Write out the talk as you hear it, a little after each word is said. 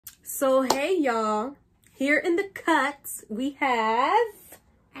So hey y'all, here in the cuts we have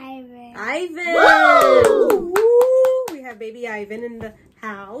Ivan. Woo! We have baby Ivan in the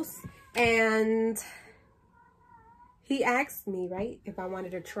house, and he asked me, right, if I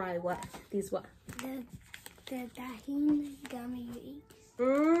wanted to try what? These what? The Tajin gummy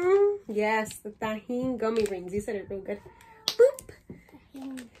rings. Yes, the Tajin gummy rings. You said it real good. Boop.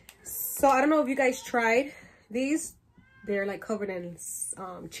 Tajin. So I don't know if you guys tried these. They're like covered in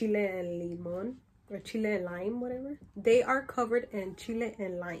chile and limon, or chile and lime, whatever. They are covered in chile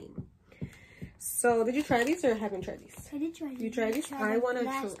and lime. So did you try these or haven't tried these? I did try these. You tried these? I want to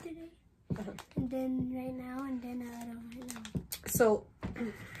try. And then right now, and then I don't right now. So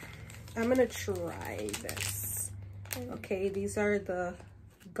I'm gonna try this. Okay, these are the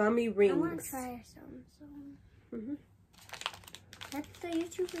gummy rings. I want to try some. That's the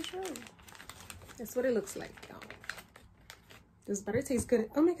YouTuber show. That's what it looks like, y'all. This better taste good.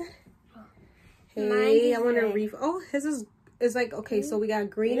 Oh my god. Hey, Mine I want to red. Oh, his is like, okay, so we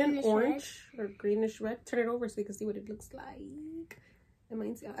got green and Greenish orange, or greenish red. Turn it over so you can see what it looks like. And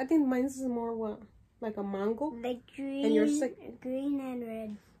mine's, I think mine's is more what, like a mango. Like green, and yours is like green and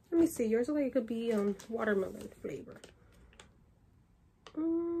red. Let me see. Yours looks like it could be watermelon flavor.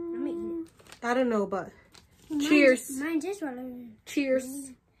 I'm eating it. I don't know, but cheers. Mine's just watermelon.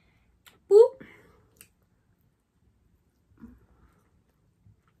 Cheers. Boop.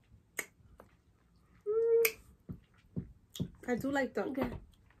 I do like the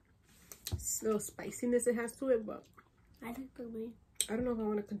little spiciness it has to it, but I like the green. I don't know if I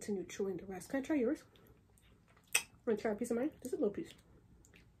want to continue chewing the rest. Can I try yours? Want to try a piece of mine? Just a little piece.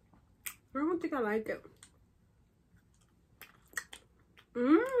 I don't think I like it.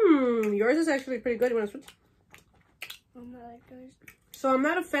 Yours is actually pretty good. You want to switch? I'm not like yours. So I'm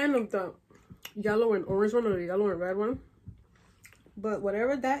not a fan of the yellow and orange one or the yellow and red one. But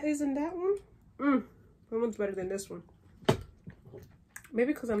whatever that is in that one, that one's better than this one.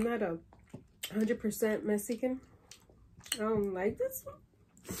 Maybe because I'm not a 100% Mexican. I don't like this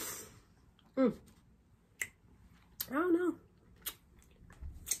one. I don't know.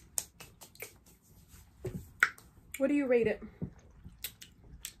 What do you rate it?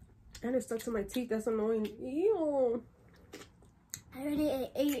 And it stuck to my teeth. That's annoying. Ew. I rated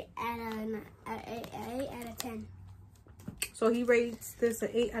it 8 out of 10. So he rates this an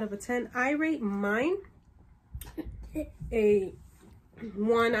 8 out of a 10. I rate mine a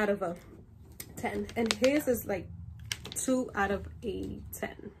 1 out of a 10. And his is like 2 out of a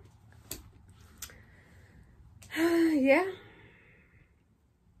 10. Yeah.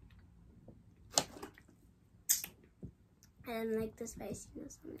 I didn't like the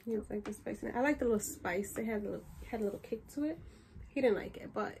spiciness on it. He was like the spiciness. I like the little spice. It had a little kick to it. He didn't like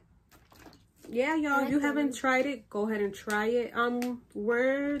it, but yeah, y'all, if you haven't tried it, go ahead and try it.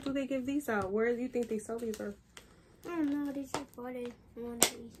 Where do they give these out? Where do you think they sell these? Or I don't know. These are 40.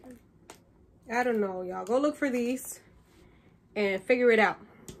 I don't know, y'all. Go look for these and figure it out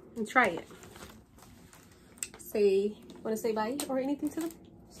and try it. Want to say bye or anything to them?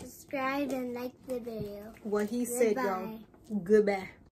 Subscribe and like the video. What he said, y'all. Goodbye. Goodbye.